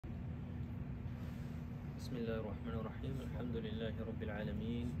بسم الله الرحمن الرحيم الحمد لله رب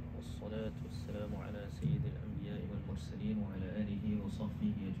العالمين والصلاة والسلام على سيد الأنبياء والمرسلين وعلى آله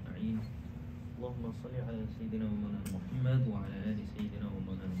وصحبه أجمعين. اللهم صل على سيدنا ومولانا محمد وعلى آل سيدنا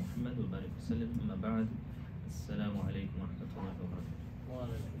ومولانا محمد وبارك وسلم. أما بعد، السلام عليكم ورحمة الله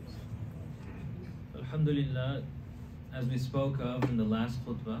وبركاته. Alhamdulillah, as we spoke of in the last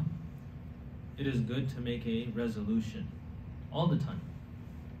khutbah, it is good to make a resolution all the time.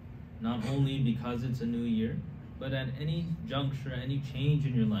 Not only because it's a new year, but at any juncture, any change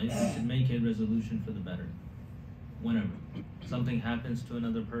in your life, you should make a resolution for the better. Whenever something happens to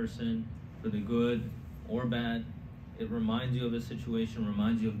another person, for the good or bad, it reminds you of a situation,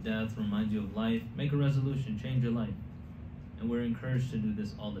 reminds you of death, reminds you of life, make a resolution, change your life. And we're encouraged to do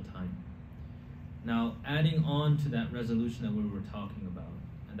this all the time. Now, adding on to that resolution that we were talking about,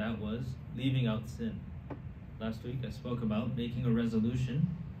 and that was leaving out sin. Last week I spoke about making a resolution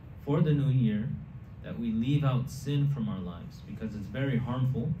for the new year that we leave out sin from our lives because it's very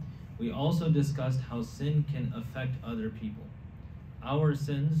harmful. We also discussed how sin can affect other people. Our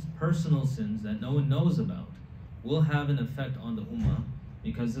sins, personal sins that no one knows about, will have an effect on the ummah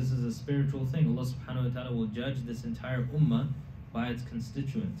because this is a spiritual thing. Allah subhanahu wa ta'ala will judge this entire ummah by its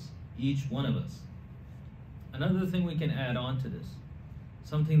constituents, each one of us. Another thing we can add on to this,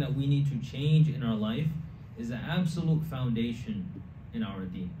 something that we need to change in our life, is the absolute foundation in our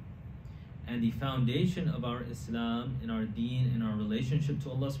deen. And the foundation of our Islam, in our deen, in our relationship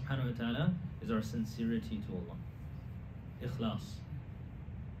to Allah subhanahu wa ta'ala is our sincerity to Allah. Ikhlas.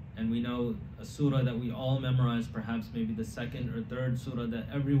 And we know a surah that we all memorize, perhaps maybe the second or third surah that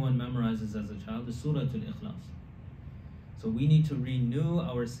everyone memorizes as a child, is Surah Al-Ikhlas. So we need to renew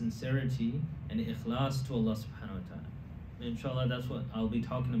our sincerity and ikhlas to Allah subhanahu wa ta'ala. And inshallah, that's what I'll be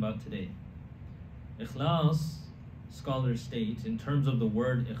talking about today. Ikhlas, scholars state, in terms of the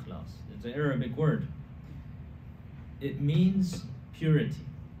word ikhlas, it's an Arabic word. It means purity.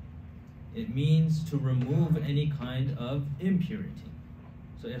 It means to remove any kind of impurity.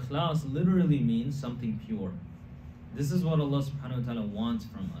 So ikhlas literally means something pure. This is what Allah subhanahu wa ta'ala wants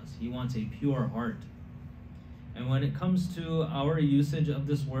from us. He wants a pure heart. And when it comes to our usage of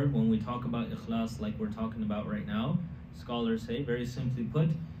this word, when we talk about ikhlas like we're talking about right now, scholars say, very simply put,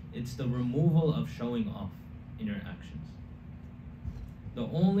 it's the removal of showing off in your actions. The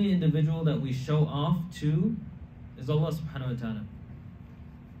only individual that we show off to is Allah subhanahu wa ta'ala.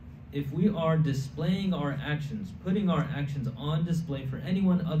 If we are displaying our actions, putting our actions on display for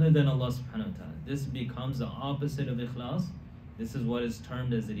anyone other than Allah subhanahu wa ta'ala, this becomes the opposite of ikhlas. This is what is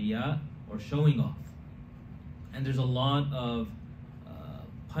termed as riya, or showing off. And there's a lot of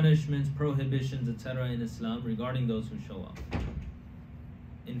punishments, prohibitions, etc. in Islam regarding those who show off.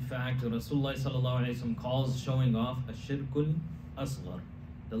 In fact, Rasulullah sallallahu alaihi wasallam calls showing off a shirkul asghar,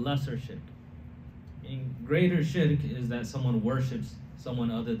 the lesser shirk. Meaning, greater shirk is that someone worships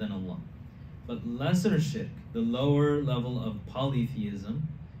someone other than Allah. But lesser shirk, the lower level of polytheism,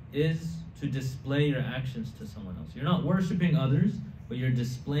 is to display your actions to someone else. You're not worshipping others, but you're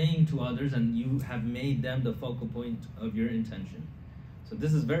displaying to others and you have made them the focal point of your intention. So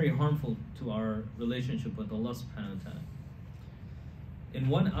this is very harmful to our relationship with Allah subhanahu wa ta'ala. In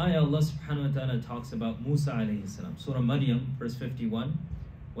one ayah, Allah subhanahu wa ta'ala talks about Musa alayhi salam. Surah Maryam, verse 51.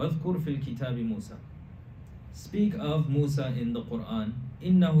 وَاذْكُرْ فِي الْكِتَابِ مُوسَى. Speak of Musa in the Quran.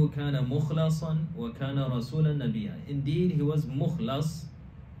 إِنَّهُ كَانَ مُخْلَصًا وَكَانَ رَسُولًا نَبِيًّا. Indeed, he was mukhlas.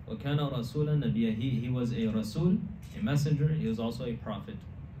 وَكَانَ رَسُولًا نَبِيًّا. He was a Rasul, a messenger. He was also a prophet.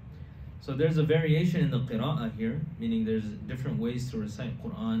 So there's a variation in the qira'ah here, meaning there's different ways to recite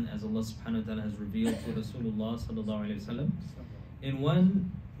Quran as Allah subhanahu wa ta'ala has revealed to Rasulullah sallallahu alayhi wa sallam. In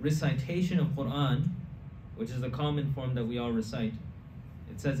one recitation of Quran, which is the common form that we all recite,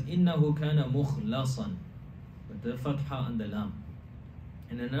 it says إِنَّهُ كَانَ مُخْلَصًا, with the fatha and the lam.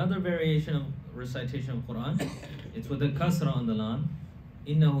 In another variation of recitation of Quran, it's with the kasra on the lam,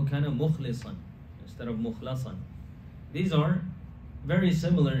 إِنَّهُ كَانَ مُخْلِصًا, instead of مُخْلَصًا. These are very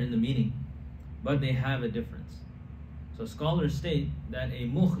similar in the meaning, but they have a difference. So scholars state that a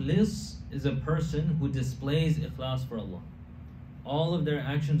mukhlis is a person who displays ikhlas for Allah. All of their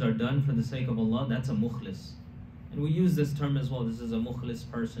actions are done for the sake of Allah. That's a mukhlis. And we use this term as well. This is a mukhlis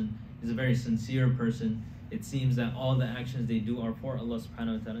person. He's a very sincere person. It seems that all the actions they do are for Allah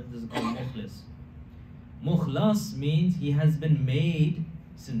subhanahu wa ta'ala. This is called mukhlis. Mukhlas means he has been made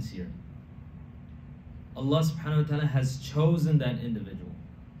sincere. Allah subhanahu wa ta'ala has chosen that individual.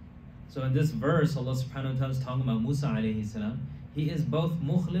 So in this verse, Allah subhanahu wa ta'ala is talking about Musa alayhi salam. He is both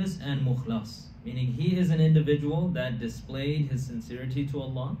mukhlis and mukhlas, meaning he is an individual that displayed his sincerity to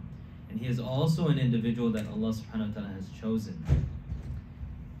Allah, and he is also an individual that Allah subhanahu wa ta'ala has chosen.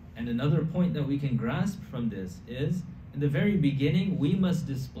 And another point that we can grasp from this is, in the very beginning, we must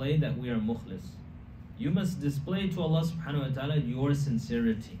display that we are mukhlis. You must display to Allah subhanahu wa ta'ala your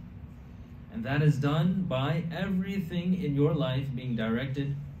sincerity. And that is done by everything in your life being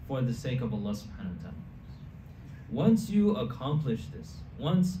directed for the sake of Allah subhanahu wa ta'ala. Once you accomplish this,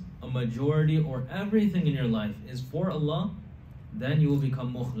 once a majority or everything in your life is for Allah, then you will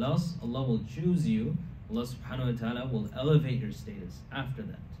become mukhlas. Allah will choose you. Allah subhanahu wa ta'ala will elevate your status after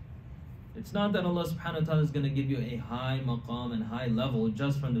that. It's not that Allah subhanahu wa ta'ala is going to give you a high maqam and high level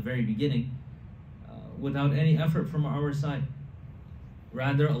just from the very beginning without any effort from our side.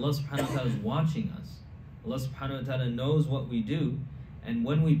 Rather, Allah subhanahu wa ta'ala is watching us. Allah subhanahu wa ta'ala knows what we do, and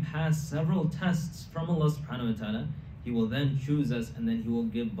when we pass several tests from Allah subhanahu wa ta'ala, He will then choose us, and then He will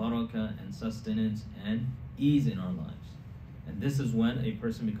give barakah and sustenance and ease in our lives. And this is when a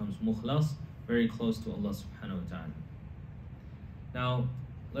person becomes mukhlas, very close to Allah subhanahu wa ta'ala. Now,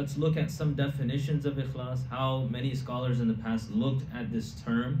 let's look at some definitions of ikhlas, how many scholars in the past looked at this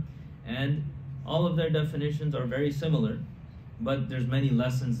term, and all of their definitions are very similar, but there's many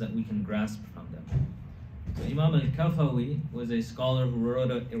lessons that we can grasp from them. So Imam al-Kafawi was a scholar who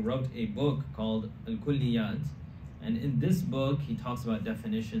wrote a book called Al-Kulliyat, and in this book he talks about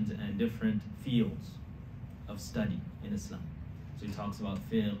definitions and different fields of study in Islam. So he talks about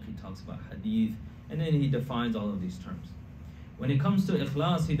fiqh, he talks about hadith, and then he defines all of these terms. When it comes to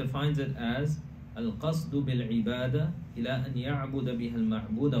ikhlas, he defines it as al-qasdu bil-ibada ila an ya'buda biha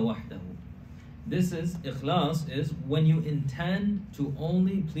al-ma'buda wahdahu. This is, ikhlas is when you intend to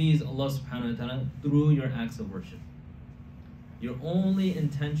only please Allah subhanahu wa ta'ala through your acts of worship. Your only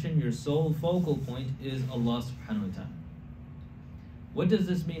intention, your sole focal point is Allah subhanahu wa ta'ala. What does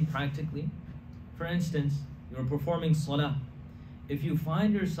this mean practically? For instance, you're performing salah. If you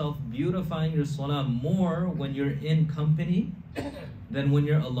find yourself beautifying your salah more when you're in company than when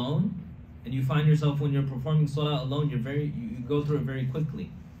you're alone, and you find yourself when you're performing salah alone, you go through it very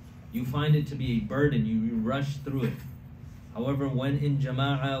quickly. You find it to be a burden, you rush through it. However, when in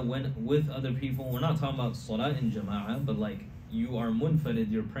jama'ah, when with other people, we're not talking about salah in jama'ah, but like you are munfarid,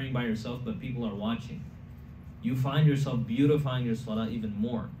 you're praying by yourself, but people are watching. You find yourself beautifying your salah even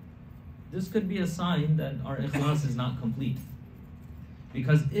more. This could be a sign that our ikhlas is not complete.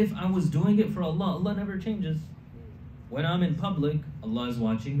 Because if I was doing it for Allah, Allah never changes. When I'm in public, Allah is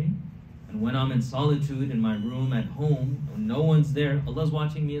watching me. And when I'm in solitude in my room at home, when no one's there, Allah's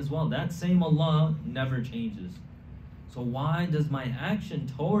watching me as well. That same Allah never changes. So why does my action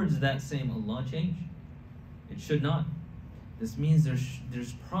towards that same Allah change? It should not. This means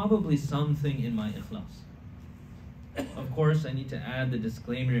there's probably something in my ikhlas. Of course, I need to add the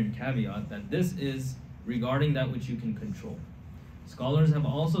disclaimer and caveat that this is regarding that which you can control. Scholars have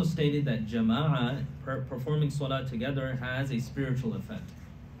also stated that jama'ah, performing salah together, has a spiritual effect.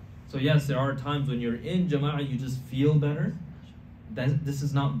 So yes, there are times when you're in jama'ah, you just feel better. This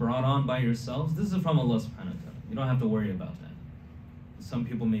is not brought on by yourselves. This is from Allah subhanahu wa ta'ala. You don't have to worry about that. Some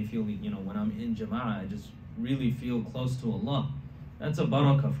people may feel, when I'm in jama'ah, I just really feel close to Allah. That's a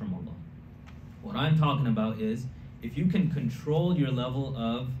barakah from Allah. What I'm talking about is, if you can control your level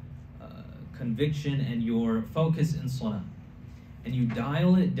of conviction and your focus in salah, and you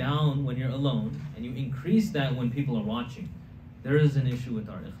dial it down when you're alone, and you increase that when people are watching, there is an issue with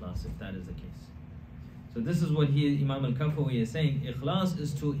our ikhlas if that is the case. So this is what Imam al-Kafawi is saying. Ikhlas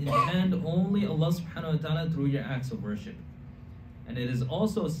is to intend only Allah subhanahu wa ta'ala through your acts of worship. And it is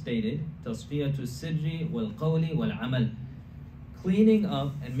also stated, tasfiyatu sirri wal qawli wal amal, cleaning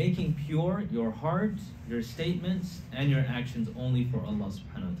up and making pure your heart, your statements, and your actions only for Allah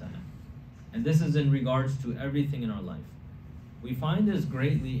subhanahu wa ta'ala. And this is in regards to everything in our life. We find this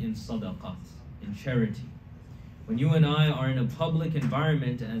greatly in sadaqat, in charity. When you and I are in a public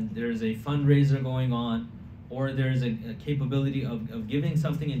environment and there's a fundraiser going on, or there's a capability of giving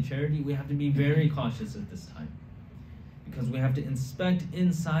something in charity, we have to be very cautious at this time. Because we have to inspect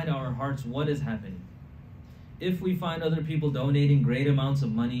inside our hearts what is happening. If we find other people donating great amounts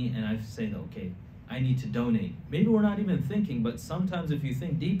of money, and I say that, okay, I need to donate. Maybe we're not even thinking, but sometimes if you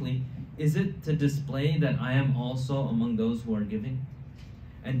think deeply, is it to display that I am also among those who are giving?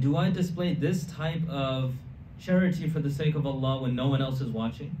 And do I display this type of charity for the sake of Allah when no one else is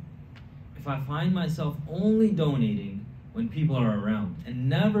watching? If I find myself only donating when people are around and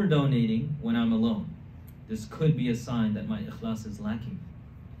never donating when I'm alone, this could be a sign that my ikhlas is lacking.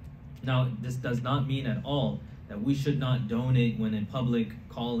 Now, this does not mean at all that we should not donate when a public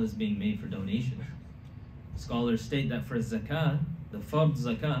call is being made for donation. Scholars state that for zakah, the fard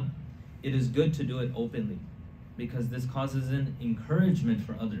zakah, it is good to do it openly, because this causes an encouragement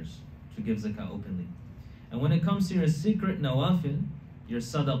for others to give zakah openly. And when it comes to your secret nawafil, your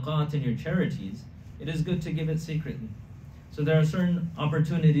sadaqat and your charities, it is good to give it secretly. So there are certain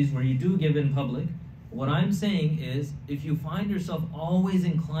opportunities where you do give in public. What I'm saying is, if you find yourself always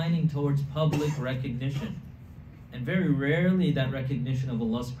inclining towards public recognition, and very rarely that recognition of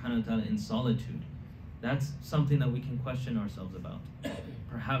Allah subhanahu wa ta'ala in solitude, that's something that we can question ourselves about.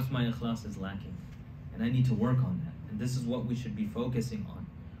 Perhaps my ikhlas is lacking, and I need to work on that. And this is what we should be focusing on.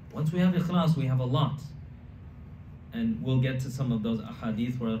 Once we have ikhlas, we have a lot. And we'll get to some of those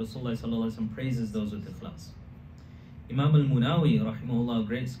ahadith where Rasulullah sallallahu alaihi wasallam praises those with ikhlas. Imam al-Munawi, rahimahullah, a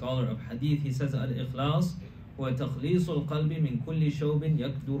great scholar of hadith, he says, al-ikhlas huwa takhlisul qalbi min kulli shawbin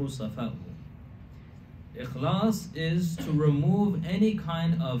yakduru safa'uhu. Ikhlas is to remove any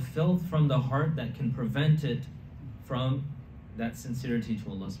kind of filth from the heart that can prevent it from that sincerity to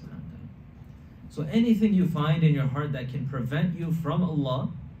Allah subhanahu wa ta'ala. So anything you find in your heart that can prevent you from Allah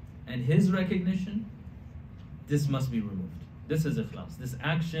and His recognition, this must be removed. This is ikhlas. This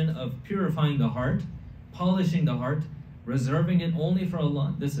action of purifying the heart, polishing the heart, reserving it only for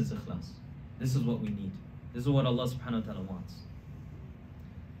Allah, this is ikhlas. This is what we need. This is what Allah subhanahu wa ta'ala wants.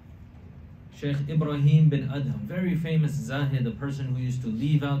 Shaykh Ibrahim bin Adham, very famous zahid, a person who used to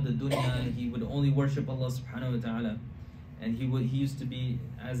leave out the dunya, he would only worship Allah subhanahu wa ta'ala. And he used to be,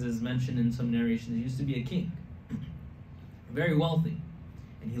 as is mentioned in some narrations, he used to be a king, very wealthy.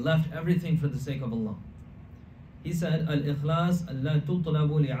 And he left everything for the sake of Allah. He said, Al-ikhlas alla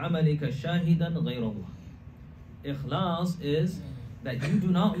tutlabu li'amalika shahidan ghayr Allah. Ikhlas is that you do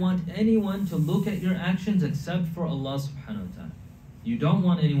not want anyone to look at your actions except for Allah subhanahu wa ta'ala. You don't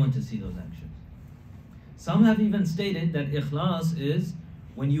want anyone to see those actions. Some have even stated that ikhlas is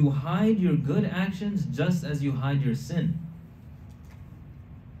when you hide your good actions just as you hide your sin.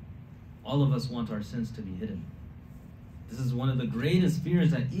 All of us want our sins to be hidden. This is one of the greatest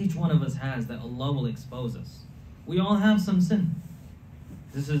fears that each one of us has, that Allah will expose us. We all have some sin.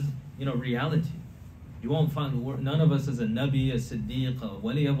 This is, reality. You won't find, none of us is a Nabi, a Siddiq, a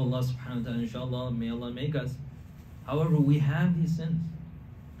Wali of Allah subhanahu wa ta'ala, inshallah, may Allah make us. However, we have these sins.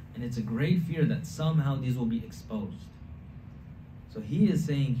 And it's a great fear that somehow these will be exposed. So he is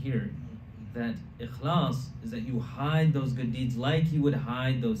saying here that ikhlas is that you hide those good deeds like you would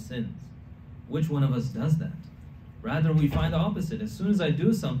hide those sins. Which one of us does that? Rather, we find the opposite. As soon as I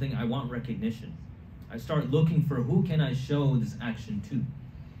do something, I want recognition. I start looking for who can I show this action to.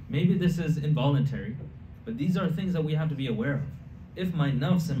 Maybe this is involuntary, but these are things that we have to be aware of. If my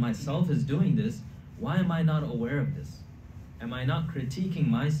nafs and myself is doing this, why am I not aware of this? Am I not critiquing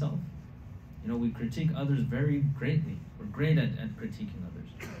myself? We critique others very greatly. We're great at critiquing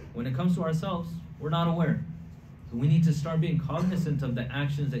others. When it comes to ourselves, we're not aware. So we need to start being cognizant of the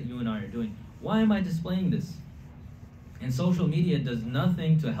actions that you and I are doing. Why am I displaying this? And social media does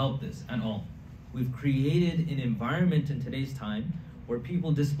nothing to help this at all. We've created an environment in today's time where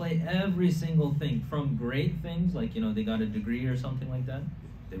people display every single thing, from great things like, they got a degree or something like that.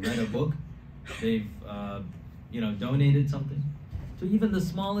 They read a book. They've, donated something. To even the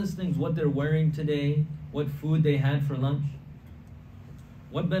smallest things, what they're wearing today, what food they had for lunch.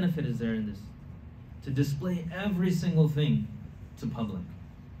 What benefit is there in this? To display every single thing to public.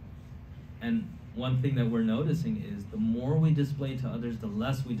 And one thing that we're noticing is the more we display to others, the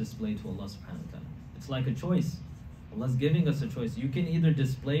less we display to Allah subhanahu wa ta'ala. It's like a choice. Allah's giving us a choice. You can either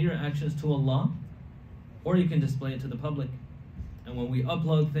display your actions to Allah, or you can display it to the public. And when we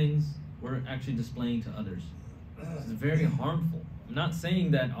upload things, we're actually displaying to others. This is very harmful. I'm not saying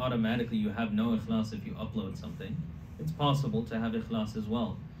that automatically you have no ikhlas if you upload something. It's possible to have ikhlas as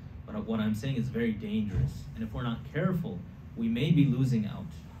well. But what I'm saying is very dangerous. And if we're not careful, we may be losing out.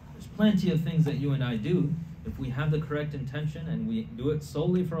 There's plenty of things that you and I do. If we have the correct intention and we do it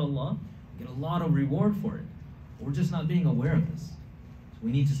solely for Allah, we get a lot of reward for it. But we're just not being aware of this. So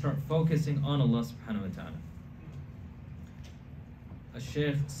we need to start focusing on Allah subhanahu wa ta'ala.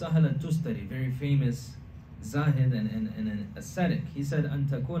 Shaykh Sahal al-Tustari, very famous zahid and an ascetic, he said, أن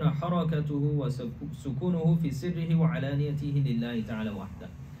تكون حركته وسكونه في سره وعلانيته لله تعالى وحده.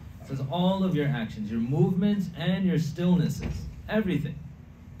 It says all of your actions, your movements and your stillnesses, everything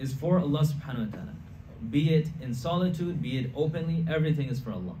is for Allah subhanahu wa ta'ala. Be it in solitude, be it openly, everything is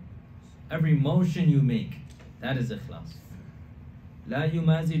for Allah. Every motion you make, that is ikhlas. لا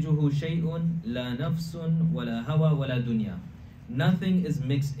يمازجه شيء لا نفس ولا هوى ولا دنيا. Nothing is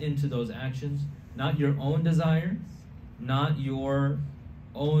mixed into those actions. Not your own desire, not your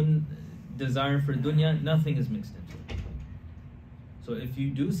own desire for dunya, nothing is mixed into it. So if you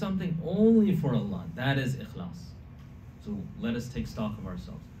do something only for Allah, that is ikhlas. So let us take stock of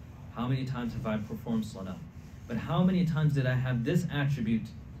ourselves. How many times have I performed salah? But how many times did I have this attribute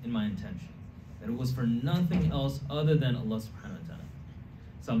in my intention? That it was for nothing else other than Allah subhanahu wa ta'ala.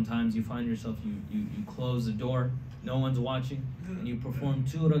 Sometimes you find yourself, you close the door, no one's watching, and you perform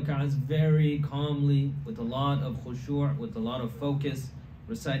 2 rak'ahs very calmly, with a lot of khushu', with a lot of focus,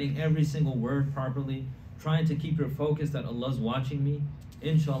 reciting every single word properly, trying to keep your focus that Allah's watching me.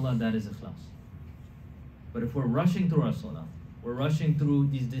 Inshallah, that is ikhlas. But if we're rushing through our salah, we're rushing through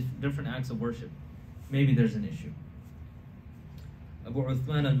these different acts of worship, maybe there's an issue. Abu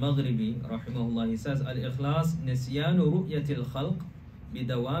Uthman al-Maghribi, rahimahullah, he says, Al-ikhlas nisyanu ru'yati al-khalq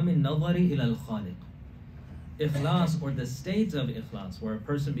bidawami al-nazari ila al-khaliq. Ikhlas, or the state of ikhlas, where a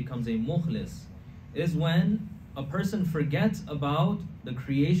person becomes a mukhlis, is when a person forgets about the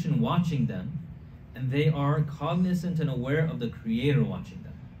creation watching them, and they are cognizant and aware of the Creator watching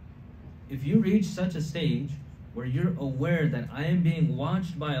them. If you reach such a stage where you're aware that I am being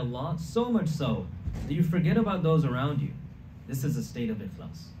watched by Allah, so much so that you forget about those around you, this is a state of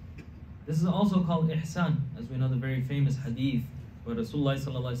ikhlas. This is also called ihsan, as we know the very famous hadith where Rasulullah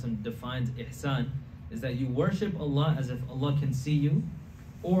ﷺ defines ihsan, is that you worship Allah as if Allah can see you,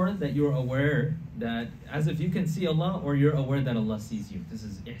 or that you're aware that as if you can see Allah, or you're aware that Allah sees you. This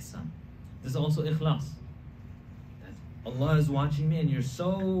is ihsan. This is also ikhlas. That Allah is watching me, and you're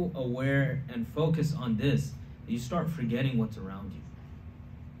so aware and focused on this that you start forgetting what's around you.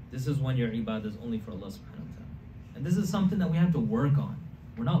 This is when your ibadah is only for Allah subhanahu wa ta'ala. And this is something that we have to work on.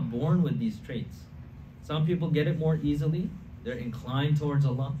 We're not born with these traits. Some people get it more easily. They're inclined towards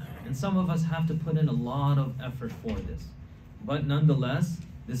Allah. And some of us have to put in a lot of effort for this. But nonetheless,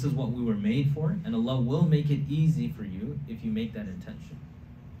 this is what we were made for, and Allah will make it easy for you if you make that intention.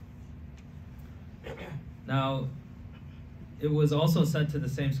 Now, it was also said to the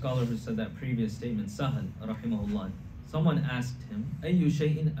same scholar who said that previous statement, Sahal, rahimahullah, someone asked him, أَيُّ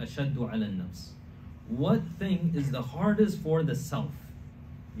شَيْءٍ أَشَدُّ عَلَى النَّفْسِ? What thing is the hardest for the self?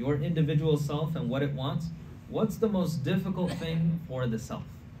 Your individual self and what it wants? What's the most difficult thing for the self?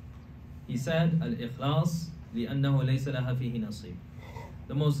 He said, Al-ikhlas, لِأَنَّهُ لَيْسَ لَهَا فِيهِ نَصِيبٌ.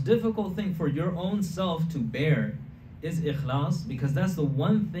 The most difficult thing for your own self to bear is ikhlas, because that's the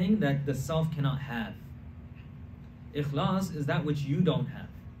one thing that the self cannot have. Ikhlas is that which you don't have.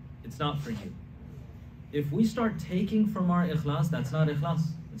 It's not for you. If we start taking from our ikhlas, that's not ikhlas.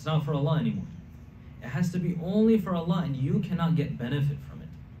 It's not for Allah anymore. It has to be only for Allah, and you cannot get benefit from it.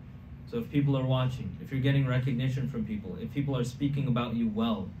 So if people are watching, if you're getting recognition from people, if people are speaking about you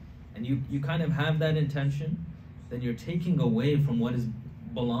well, and you kind of have that intention, then you're taking away from what is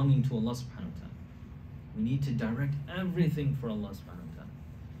belonging to Allah subhanahu wa ta'ala. We need to direct everything for Allah subhanahu wa ta'ala.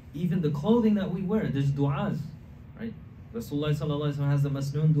 Even the clothing that we wear, there's du'as, right? Rasulullah sallallahu alaihi wasallam has the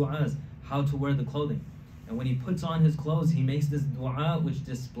masnoon du'as, how to wear the clothing. And when he puts on his clothes, he makes this du'a which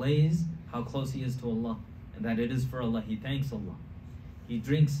displays how close he is to Allah, and that it is for Allah. He thanks Allah. He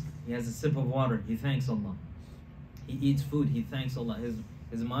drinks, he has a sip of water, he thanks Allah. He eats food, he thanks Allah.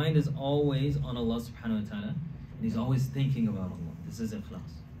 His mind is always on Allah subhanahu wa ta'ala, and he's always thinking about Allah. This is ikhlas.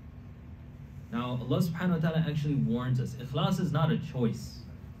 Now, Allah subhanahu wa ta'ala actually warns us. Ikhlas is not a choice.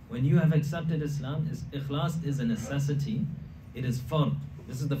 When you have accepted Islam, ikhlas is a necessity. It is fard.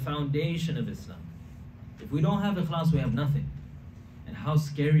 This is the foundation of Islam. If we don't have ikhlas, we have nothing. And how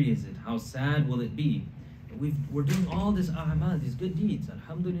scary is it? How sad will it be? We're doing all this a'mal, these good deeds.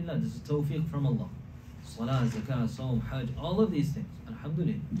 Alhamdulillah, this is tawfiq from Allah. Salah, zakah, sawm, hajj, all of these things.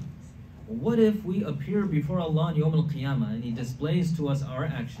 Alhamdulillah. What if we appear before Allah on Yawm al-Qiyamah and He displays to us our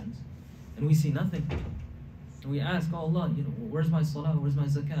actions and we see nothing? And we ask, oh Allah, where's my salah, where's my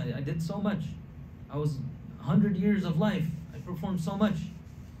zakah? I did so much. I was 100 years of life. I performed so much.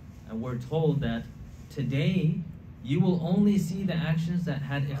 And we're told that today you will only see the actions that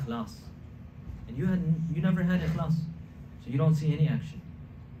had ikhlas. And you never had ikhlas. So you don't see any action.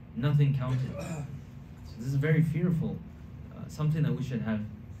 Nothing counted. So this is very fearful. Something that we should have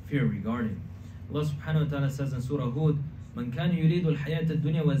fear regarding. Allah subhanahu wa ta'ala says in Surah Hud, من كان يريد الحياة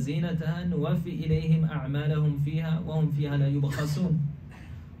الدنيا وزينتها نوفي إليهم أعمالهم فيها وهم فيها لا يبخسون.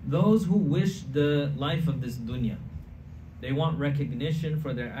 Those who wish the life of this dunya, they want recognition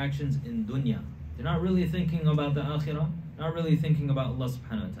for their actions in dunya. They're not really thinking about the akhirah, not really thinking about Allah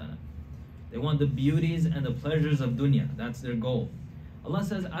subhanahu wa ta'ala. They want the beauties and the pleasures of dunya. That's their goal. Allah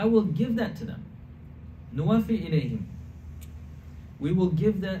says, I will give that to them. نوفي إليهم. We will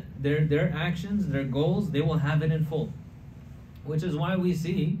give their actions, their goals, they will have it in full. Which is why we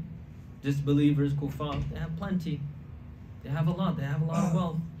see disbelievers, kuffar, they have plenty. They have a lot. They have a lot of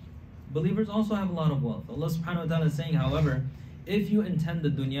wealth. Believers also have a lot of wealth. Allah subhanahu wa ta'ala is saying, however, if you intend the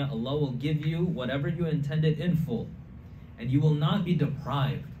dunya, Allah will give you whatever you intended in full. And you will not be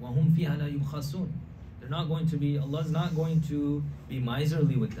deprived. وَهُمْ فِيهَا لَا يُبْخَسُونَ. They're not going to be, Allah is not going to be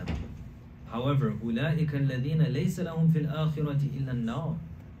miserly with them. However, أُولَٰئِكَ الَّذِينَ لَيْسَ لَهُمْ فِي الْآخِرَةِ إِلَّا النَّارِ.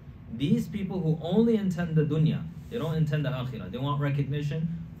 These people who only intend the dunya, they don't intend the akhirah. They want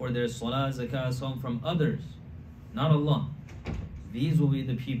recognition for their salah, zakah, sawm from others, not Allah. These will be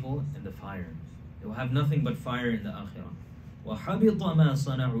the people in the fire. They will have nothing but fire in the akhirah. وَحَبِطَ مَا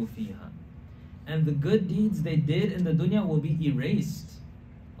صَنَعُوا فِيهَا. And the good deeds they did in the dunya will be erased.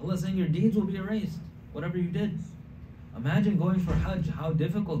 Allah is saying your deeds will be erased, whatever you did. Imagine going for Hajj, how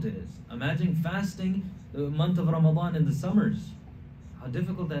difficult it is. Imagine fasting the month of Ramadan in the summers, how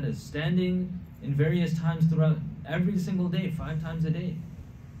difficult that is. Standing in various times throughout every single day, 5 times a day.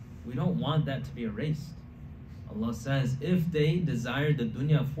 We don't want that to be erased. Allah says if they desire the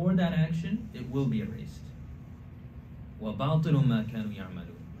dunya for that action, it will be erased. وَبَاطِلُ مَا كَانُوا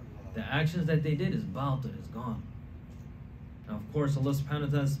يَعْمَلُونَ. The actions that they did is batil, is gone. Now of course Allah subhanahu wa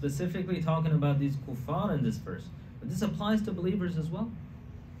ta'ala is specifically talking about these kuffar in this verse. But this applies to believers as well.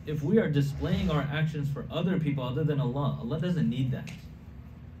 If we are displaying our actions for other people other than Allah, Allah doesn't need that.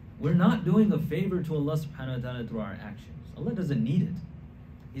 We're not doing a favor to Allah subhanahu wa ta'ala through our actions. Allah doesn't need it.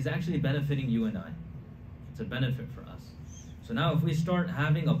 He's actually benefiting you and I. It's a benefit for us. So now if we start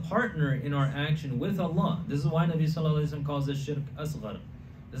having a partner in our action with Allah, this is why Nabi sallallahu alaihi wasallam calls this shirk asghar.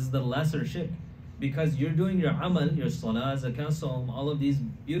 This is the lesser shirk. Because you're doing your amal, your salah, zakah, sawm, all of these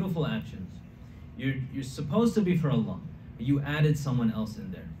beautiful actions. You're supposed to be for Allah, but you added someone else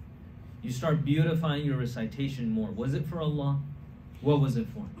in there. You start beautifying your recitation more. Was it for Allah? What was it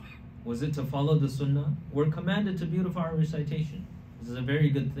for? Was it to follow the sunnah? We're commanded to beautify our recitation. This is a very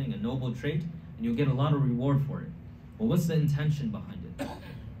good thing, a noble trait, and you'll get a lot of reward for it. But what's the intention behind it?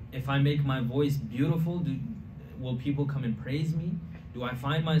 If I make my voice beautiful, will people come and praise me? Do I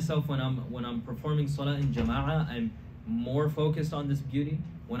find myself when I'm performing salah in jama'ah, I'm more focused on this beauty?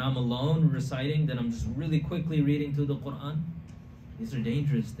 When I'm alone reciting, then I'm just really quickly reading through the Quran? These are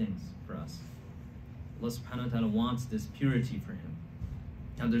dangerous things for us. Allah subhanahu wa ta'ala wants this purity for Him.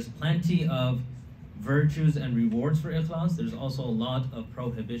 Now there's plenty of virtues and rewards for ikhlas. There's also a lot of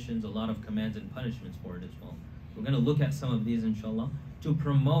prohibitions, a lot of commands and punishments for it as well. We're going to look at some of these inshallah to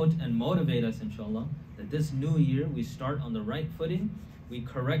promote and motivate us inshallah that this new year we start on the right footing, we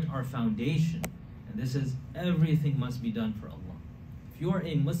correct our foundation, and this is everything must be done for Allah. If you are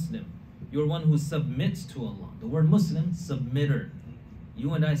a Muslim, you're one who submits to Allah. The word Muslim, submitter.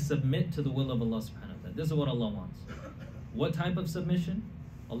 You and I submit to the will of Allah subhanahu wa ta'ala. This is what Allah wants. What type of submission?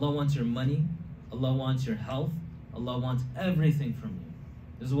 Allah wants your money, Allah wants your health, Allah wants everything from you.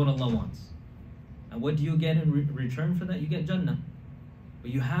 This is what Allah wants. And what do you get in return for that? You get Jannah.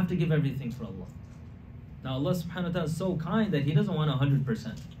 But you have to give everything for Allah. Now Allah subhanahu wa ta'ala is so kind that He doesn't want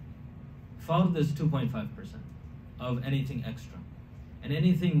 100%. Fard is 2.5% of anything extra. And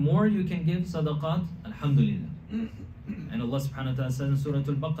anything more you can give, sadaqat, alhamdulillah. And Allah subhanahu wa ta'ala says in Surah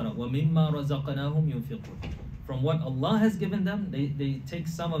Al-Baqarah, وَمِمَّا رَزَقْنَاهُمْ يُنْفِقُونَ. From what Allah has given them, they take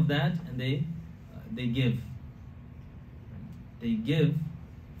some of that and they give. They give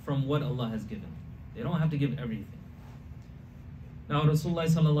from what Allah has given. They don't have to give everything. Now Rasulullah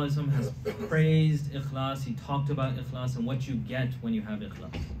sallallahu alaihi wasallam has praised ikhlas. He talked about ikhlas and what you get when you have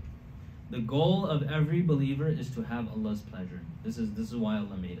ikhlas. The goal of every believer is to have Allah's pleasure. This is why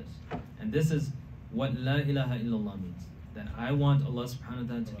Allah made us. And this is what La ilaha illallah means. That I want Allah subhanahu wa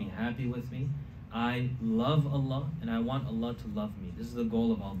ta'ala to be happy with me. I love Allah and I want Allah to love me. This is the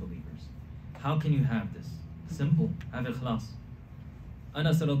goal of all believers. How can you have this? Simple. Have ikhlas.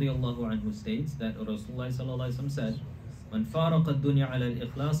 Anas radiyallahu anhu states that Rasulullah sallallahu alaihi wasallam said, "Man faraqa ad-dunya ala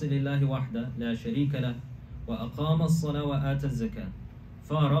al-ikhlas lillahi wahda la sharika lah wa aqama as-salah wa ata az-zakah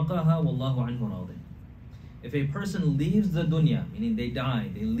faraqaha wallahu anhu radin." If a person leaves the dunya, meaning they die,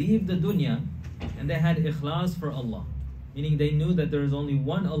 they leave the dunya and they had ikhlas for Allah, meaning they knew that there is only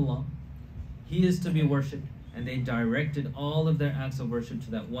one Allah, He is to be worshipped, and they directed all of their acts of worship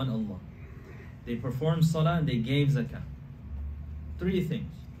to that one Allah. They performed salah and they gave zakah. 3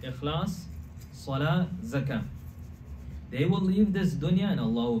 things: ikhlas, salah, zakah. They will leave this dunya and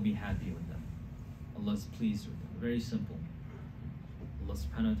Allah will be happy with them. Allah is pleased with them. Very simple. Allah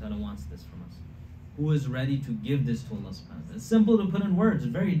subhanahu wa ta'ala wants this from us. Who is ready to give this to Allah subhanahu wa ta'ala? It's simple to put in words,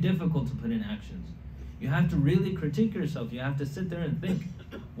 it's very difficult to put in actions. You have to really critique yourself. You have to sit there and think,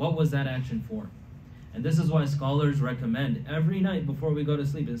 what was that action for? And this is why scholars recommend every night before we go to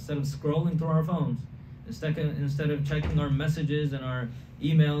sleep, instead of scrolling through our phones, instead of checking our messages and our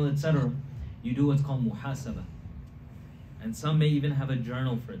email, etc., you do what's called muhasabah. And some may even have a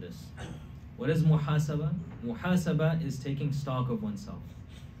journal for this. What is muhasabah? Muhasabah is taking stock of oneself.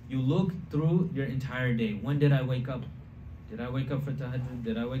 You look through your entire day. When did I wake up? Did I wake up for tahajjud?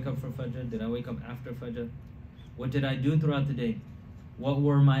 Did I wake up for fajr? Did I wake up after fajr? What did I do throughout the day? What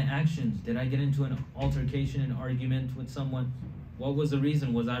were my actions? Did I get into an altercation, an argument with someone? What was the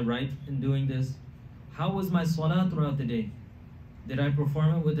reason? Was I right in doing this? How was my salah throughout the day? Did I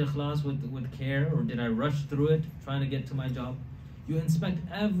perform it with ikhlas, with care, or did I rush through it trying to get to my job? You inspect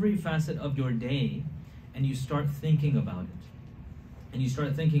every facet of your day and you start thinking about it. And you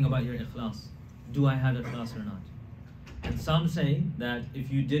start thinking about your ikhlas. Do I have ikhlas or not? And some say that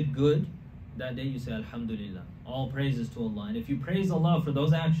if you did good that day, you say Alhamdulillah. All praises to Allah. And if you praise Allah for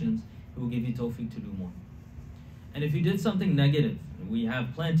those actions, He will give you tawfiq to do more. And if you did something negative, we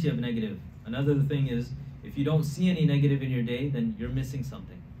have plenty of negative. Another thing is, if you don't see any negative in your day, then you're missing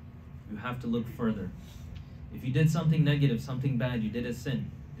something. You have to look further. If you did something negative, something bad, you did a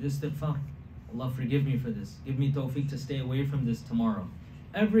sin, just istighfar. Allah forgive me for this. Give me tawfiq to stay away from this tomorrow.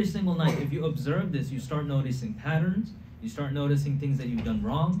 Every single night, if you observe this, you start noticing patterns, you start noticing things that you've done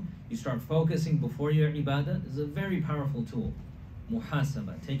wrong, you start focusing before your ibadah. This is a very powerful tool.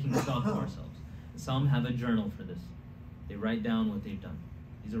 Muhasabah, taking stock of ourselves. Some have a journal for this. They write down what they've done.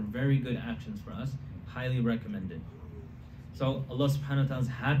 These are very good actions for us, highly recommended. So Allah subhanahu wa ta'ala is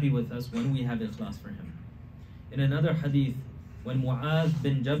happy with us when we have ikhlas for Him. In another hadith, when Mu'adh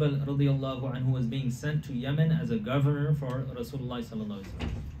bin Jabal radiyallahu anhu was being sent to Yemen as a governor for Rasulullah sallallahu alaihi wasallam,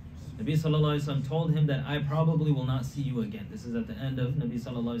 Nabi sallallahu alaihi wasallam told him that I probably will not see you again. This is at the end of Nabi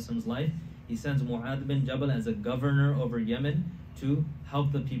sallallahu alaihi wasallam's life. He sends Mu'adh bin Jabal as a governor over Yemen to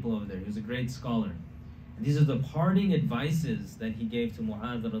help the people over there. He was a great scholar. And these are the parting advices that he gave to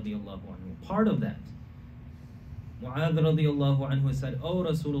Mu'adh radiyallahu anhu. Part of that, Mu'adh radiyallahu anhu said, "Oh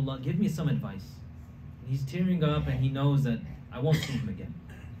Rasulullah, give me some advice." And he's tearing up and he knows that I won't see him again.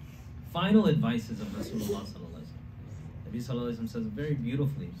 Final advices of Rasulullah sallallahu alaihi wasallam. Nabi sallallahu alaihi wasallam says very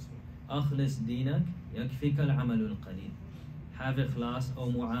beautifully, "Akhlis dinak yakfika al-amalul qalil." Have ikhlas, O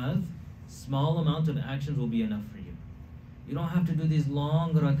Mu'adh. Small amount of actions will be enough for you. You don't have to do these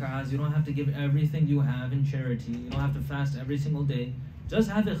long rak'ahs. You don't have to give everything you have in charity. You don't have to fast every single day. Just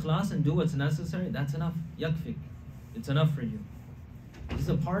have ikhlas and do what's necessary. That's enough. Yakfik. It's enough for you. These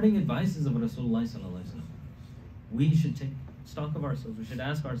are parting advices of Rasulullah sallallahu alaihi wasallam. We should take stock of ourselves. We should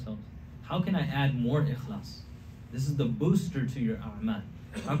ask ourselves, how can I add more ikhlas? This is the booster to your a'mal.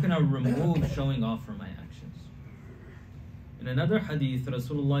 How can I remove showing off from my actions? In another hadith,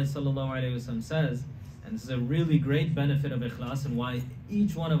 Rasulullah sallallahu alaihi wasallam says, and this is a really great benefit of ikhlas and why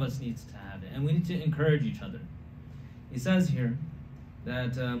each one of us needs to have it, and we need to encourage each other. He says here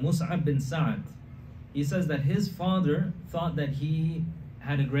that Mus'ab bin Sa'ad, he says that his father thought that he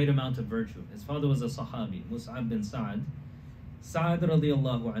had a great amount of virtue. His father was a Sahabi, Mus'ab bin Sa'ad. Sa'ad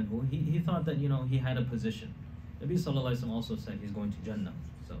radiallahu anhu, he thought that, he had a position. Nabi sallallahu alaihi wasallam also said he's going to Jannah.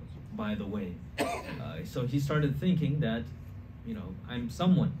 So, by the way. So he started thinking that, I'm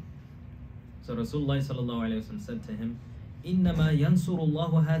someone. So Rasulullah sallallahu alaihi wasallam said to him, إِنَّمَا يَنْصُرُ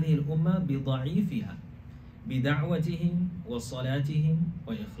اللَّهُ هَذِهِ الْأُمَّةِ بِضَعِيفِهَا بِدَعْوَتِهِمْ وَصَلَاتِهِمْ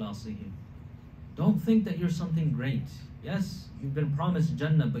وَإِخْلَاصِهِمْ. Don't think that you're something great. Yes, you've been promised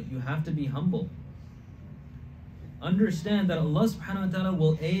Jannah, but you have to be humble. Understand that Allah subhanahu wa ta'ala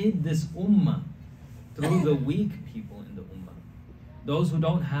will aid this ummah through the weak people in the ummah. Those who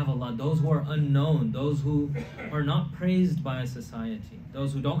don't have Allah, those who are unknown, those who are not praised by society,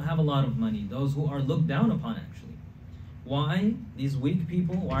 those who don't have a lot of money, those who are looked down upon actually. Why? These weak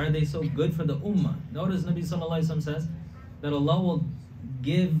people, why are they so good for the ummah? Notice Nabi sallallahu alaihi wasallam says that Allah will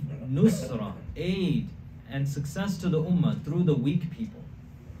give nusra, aid, and success to the ummah through the weak people.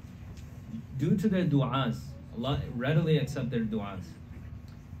 Due to their du'as, Allah readily accepts their du'as.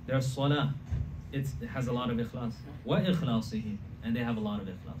 Their salah, it has a lot of ikhlas. Wa ikhlasihi, and they have a lot of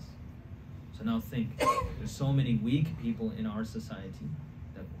ikhlas. So now think, there's so many weak people in our society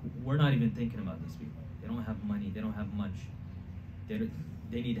that we're not even thinking about these people. They don't have money, they don't have much. They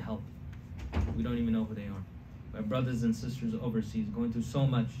need help. We don't even know who they are. My brothers and sisters overseas going through so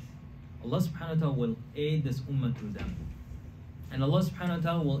much. Allah subhanahu wa ta'ala will aid this ummah through them. And Allah subhanahu wa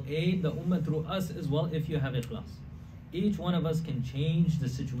ta'ala will aid the ummah through us as well if you have ikhlas. Each one of us can change the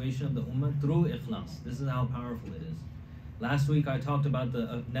situation of the ummah through ikhlas. This is how powerful it is. Last week I talked about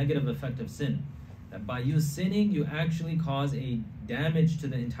the negative effect of sin. That by you sinning, you actually cause a damage to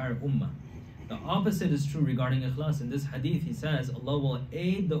the entire ummah. The opposite is true regarding ikhlas. In this hadith, he says, Allah will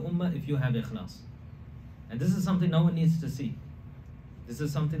aid the ummah if you have ikhlas. And this is something no one needs to see. This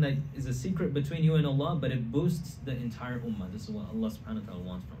is something that is a secret between you and Allah, but it boosts the entire ummah. This is what Allah subhanahu wa ta'ala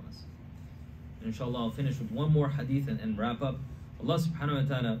wants from us. And inshallah, I'll finish with one more hadith and wrap up. Allah subhanahu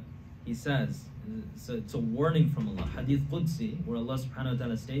wa ta'ala, He says, so it's a warning from Allah. Hadith Qudsi, where Allah subhanahu wa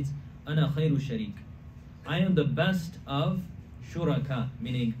ta'ala states, Ana khayru sharik. I am the best of shuraka,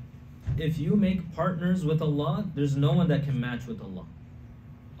 meaning if you make partners with Allah, there's no one that can match with Allah.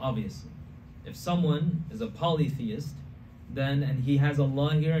 Obviously. If someone is a polytheist, then, and he has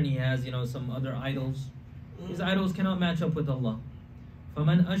Allah here and he has, some other idols, his idols cannot match up with Allah.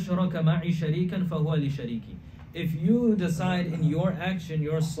 فَمَنْ أَشْرَكَ مَعِي شَرِيكًا فَهُوَ لِشَرِيكِ. If you decide in your action,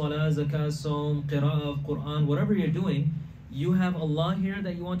 your salah, zakah, saum, qira'ah of Quran, whatever you're doing, you have Allah here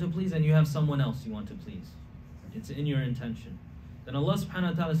that you want to please and you have someone else you want to please. It's in your intention. Then Allah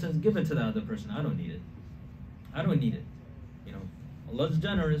subhanahu wa ta'ala says, give it to the other person. I don't need it. I don't need it. Allah's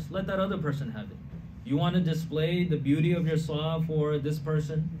generous. Let that other person have it. You want to display the beauty of your salah for this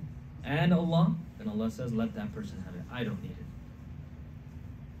person and Allah, then Allah says, let that person have it. I don't need it.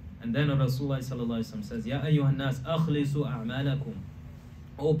 And then Rasulullah sallallahu alaihi wasallam says, Ya ayyuhan nas, akhlisu a'malakum.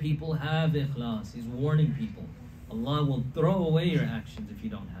 Oh, people, have ikhlas. He's warning people. Allah will throw away your actions if you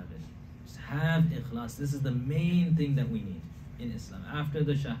don't have it. Just have ikhlas. This is the main thing that we need in Islam. After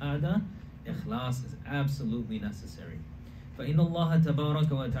the shahada, ikhlas is absolutely necessary. فإن الله تبارك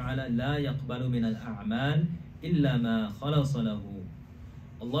وتعالى لا يقبل من الأعمال إلا ما خلص له.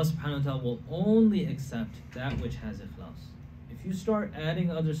 Allah subhanahu wa ta'ala will only accept that which has ikhlas. If you start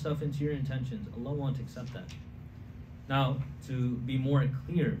adding other stuff into your intentions, Allah won't accept that. Now, to be more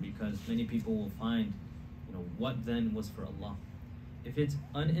clear, because many people will find, what then was for Allah. If it's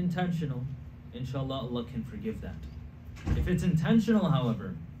unintentional, inshallah, Allah can forgive that. If it's intentional,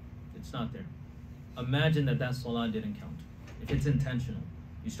 however, it's not there. Imagine that salah didn't count. If it's intentional,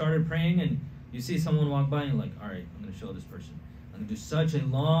 you started praying and you see someone walk by and you're like, all right, I'm going to show this person. I'm going to do such a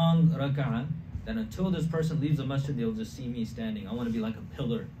long rak'ah that until this person leaves the masjid, they'll just see me standing. I want to be like a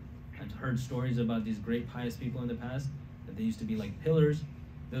pillar. I've heard stories about these great pious people in the past, that they used to be like pillars.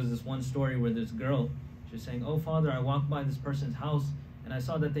 There was this one story where this girl, she was saying, oh Father, I walked by this person's house and I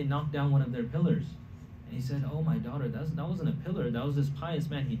saw that they knocked down one of their pillars. And he said, oh my daughter, that wasn't a pillar, that was this pious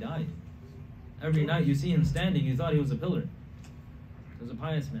man, he died. Every night you see him standing, you thought he was a pillar. He was a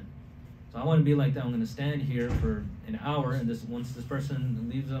pious man. So I want to be like that. I'm going to stand here for an hour, and once this person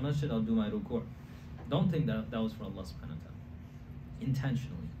leaves the masjid, I'll do my ruku'. Don't think that was for Allah subhanahu wa ta'ala.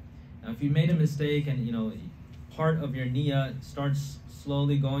 Intentionally. Now if you made a mistake and part of your niyyah starts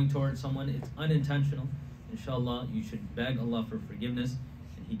slowly going towards someone, it's unintentional. Inshallah, you should beg Allah for forgiveness,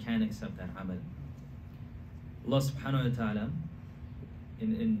 and He can accept that amal. Allah subhanahu wa ta'ala,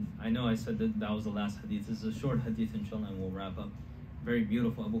 I know I said that was the last hadith. This is a short hadith, inshallah, and we'll wrap up. Very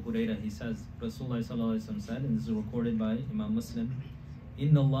beautiful. Abu Hurairah, he says, Rasulullah sallallahu alaihi wasallam said, and this is recorded by Imam Muslim,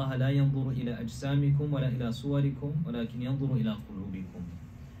 إِنَّ اللَّهَ لَا يَنظُرُ إِلَى أَجْسَامِكُمْ وَلَا إِلَى صُوَرِكُمْ وَلَكِنْ يَنظُرُ إِلَى قُلُوبِكُمْ.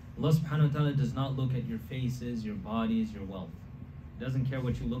 Allah subhanahu wa ta'ala does not look at your faces, your bodies, your wealth. He doesn't care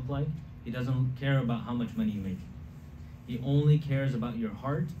what you look like. He doesn't care about how much money you make. He only cares about your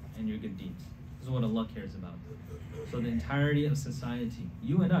heart and your good deeds. This is what Allah cares about. So the entirety of society,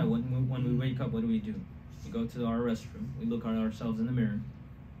 you and I, when we wake up, what do? We go to our restroom, we look at ourselves in the mirror,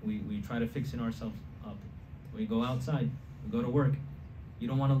 we try to fix ourselves up. We go outside, we go to work. You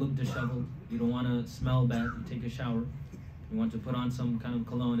don't want to look disheveled, you don't want to smell bad, you take a shower, you want to put on some kind of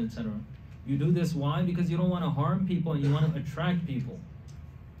cologne, etc. You do this, why? Because you don't want to harm people and you want to attract people.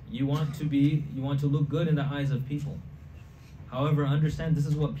 You want to look good in the eyes of people. However, understand this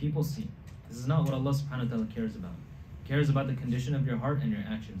is what people see. This is not what Allah subhanahu wa ta'ala cares about. He cares about the condition of your heart and your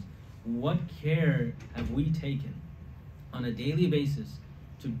actions. What care have we taken on a daily basis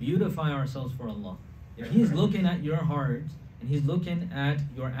to beautify ourselves for Allah? If He's looking at your heart and He's looking at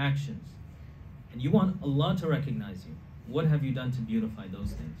your actions, and you want Allah to recognize you, what have you done to beautify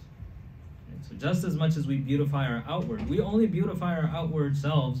those things? Right? So just as much as we beautify our outward, we only beautify our outward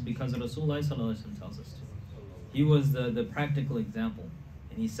selves because Rasulullah sallallahu alaihi wasallam tells us to. He was the practical example,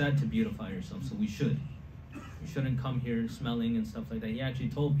 and he said to beautify yourself, so we should. You shouldn't come here smelling and stuff like that. He actually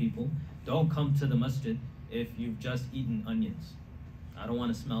told people, don't come to the masjid if you've just eaten onions. I don't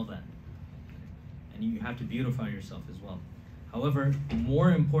want to smell that. And you have to beautify yourself as well. However,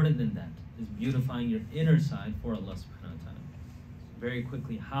 more important than that is beautifying your inner side for Allah subhanahu wa ta'ala. Very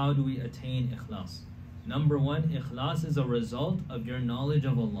quickly, how do we attain ikhlas? Number one, ikhlas is a result of your knowledge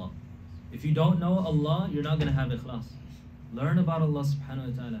of Allah. If you don't know Allah, you're not going to have ikhlas. Learn about Allah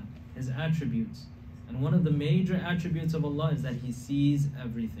subhanahu wa ta'ala, His attributes. And one of the major attributes of Allah is that He sees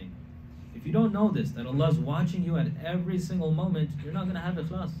everything. If you don't know this, that Allah is watching you at every single moment, you're not going to have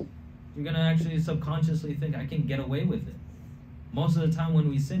ikhlas. You're going to actually subconsciously think, I can get away with it. Most of the time when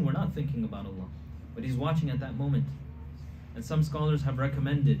we sin, we're not thinking about Allah, but He's watching at that moment. And some scholars have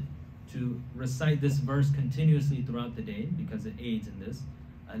recommended to recite this verse continuously throughout the day because it aids in this.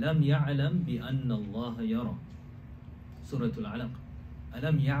 Alam ya'lam bi anna Allah yara. Suratul Alaq.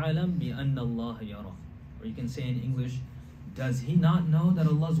 Alam ya'lam bi anna Allah yara. Or you can say in English, does he not know that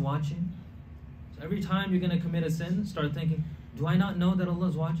Allah is watching? So every time you're going to commit a sin, start thinking, do I not know that Allah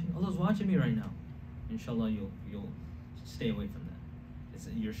is watching? Allah is watching me right now. Inshallah, you'll stay away from that. It's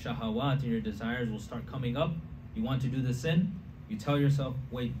your shahawat and your desires will start coming up. You want to do the sin, you tell yourself,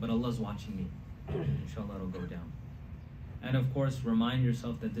 wait, but Allah's watching me. Inshallah, it'll go down. And of course, remind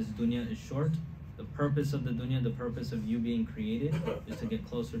yourself that this dunya is short. The purpose of the dunya, the purpose of you being created, is to get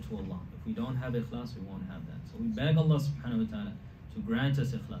closer to Allah. If we don't have ikhlas, we won't have that. So we beg Allah subhanahu wa ta'ala to grant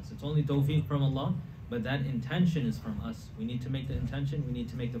us ikhlas. It's only tawfiq from Allah, but that intention is from us. We need to make the intention, we need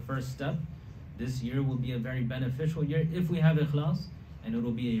to make the first step. This year will be a very beneficial year if we have ikhlas, and it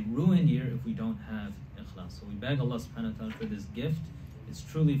will be a ruined year if we don't have ikhlas. So we beg Allah subhanahu wa ta'ala for this gift. It's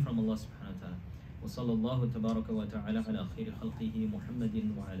truly from Allah subhanahu wa ta'ala. وصلى الله تبارك وتعالى على خير خلقه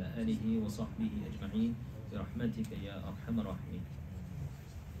محمد وعلى آله وصحبه أجمعين برحمتك يا أرحم الراحمين.